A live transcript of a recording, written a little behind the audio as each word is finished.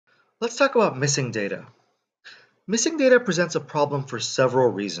Let's talk about missing data. Missing data presents a problem for several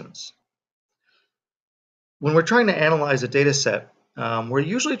reasons. When we're trying to analyze a data set, we're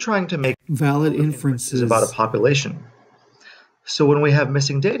usually trying to make Valid valid inferences about a inferences. population. So when we have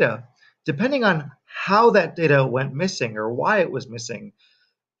missing data, depending on how that data went missing or why it was missing,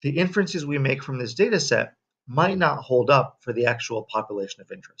 the inferences we make from this data set might not hold up for the actual population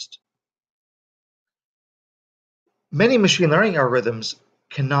of interest. Many machine learning algorithms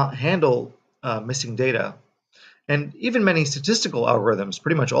cannot handle missing data. And even many statistical algorithms,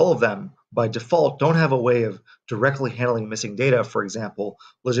 pretty much all of them, by default, don't have a way of directly handling missing data, for example,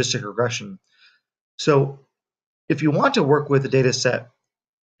 logistic regression. So if you want to work with a data set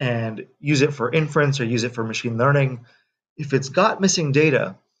and use it for inference or use it for machine learning, if it's got missing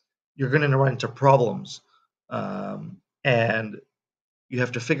data, you're going to run into problems. And you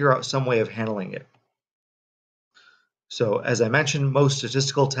have to figure out some way of handling it. So as I mentioned, most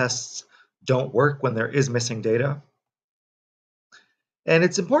statistical tests don't work when there is missing data. And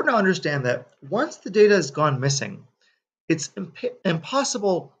it's important to understand that once the data has gone missing, it's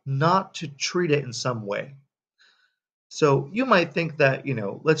impossible not to treat it in some way. So you might think that,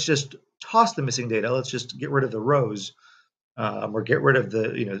 let's just toss the missing data, let's just get rid of the rows, or get rid of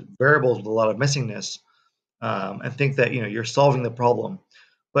the, variables with a lot of missingness, and think that, you're solving the problem.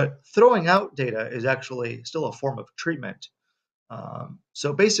 But throwing out data is actually still a form of treatment.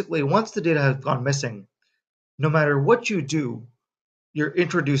 So basically, once the data has gone missing, no matter what you do, you're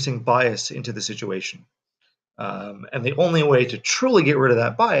introducing bias into the situation. And the only way to truly get rid of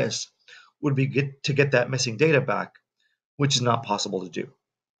that bias would be to get that missing data back, which is not possible to do.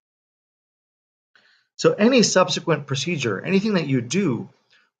 So any subsequent procedure, anything that you do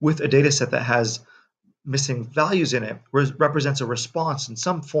with a data set that has missing values in it represents a response in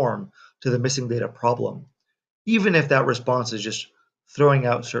some form to the missing data problem, even if that response is just throwing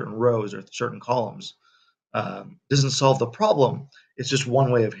out certain rows or certain columns. Doesn't solve the problem. It's just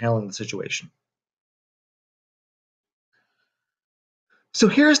one way of handling the situation. So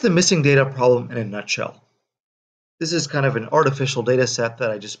here's the missing data problem in a nutshell. This is kind of an artificial data set that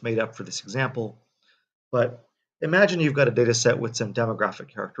I just made up for this example. But imagine you've got a data set with some demographic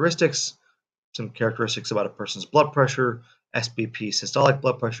characteristics, some characteristics about a person's blood pressure, SBP, systolic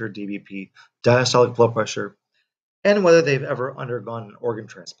blood pressure, DBP, diastolic blood pressure, and whether they've ever undergone an organ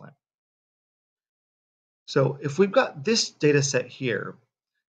transplant. So if we've got this data set here,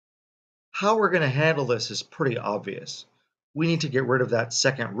 how we're going to handle this is pretty obvious. We need to get rid of that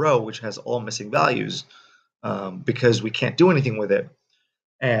second row, which has all missing values, because we can't do anything with it.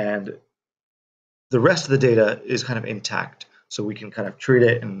 And the rest of the data is kind of intact, so we can kind of treat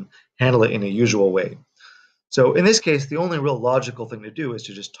it and handle it in a usual way. So in this case, the only real logical thing to do is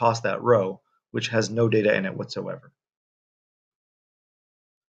to just toss that row, which has no data in it whatsoever.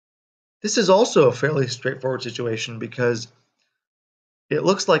 This is also a fairly straightforward situation because it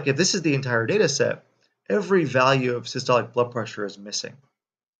looks like if this is the entire data set, every value of systolic blood pressure is missing.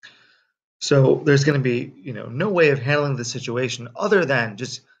 So there's going to be, no way of handling the situation other than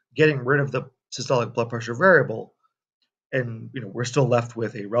just getting rid of the systolic blood pressure variable, and we're still left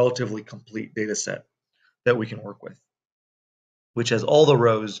with a relatively complete data set that we can work with, which has all the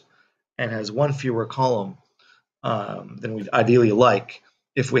rows and has one fewer column than we'd ideally like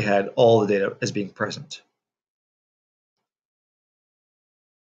if we had all the data as being present.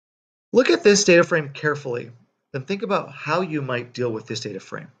 Look at this data frame carefully, then think about how you might deal with this data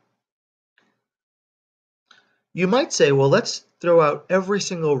frame. You might say, well, let's throw out every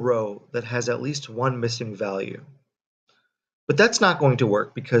single row that has at least one missing value. But that's not going to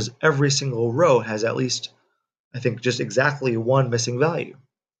work because every single row has at least, I think, just exactly one missing value.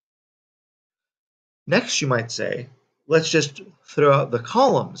 Next, you might say, let's just throw out the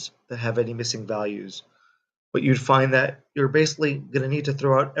columns that have any missing values. But you'd find that you're basically going to need to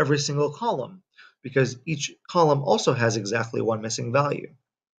throw out every single column because each column also has exactly one missing value.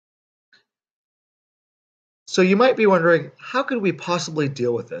 So you might be wondering, how could we possibly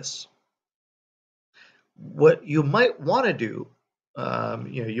deal with this? What you might want to do,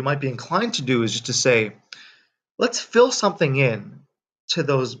 you might be inclined to do is just to say, let's fill something in to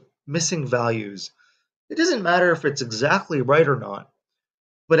those missing values. It doesn't matter if it's exactly right or not,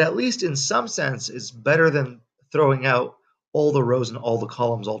 but at least in some sense, it's better than throwing out all the rows and all the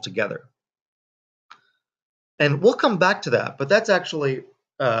columns altogether. And we'll come back to that, but that's actually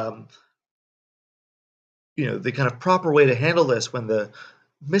the kind of proper way to handle this when the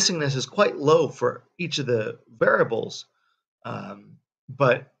missingness is quite low for each of the variables,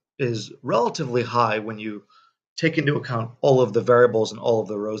 but is relatively high when you take into account all of the variables and all of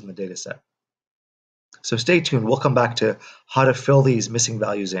the rows in the data set. So stay tuned, we'll come back to how to fill these missing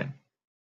values in.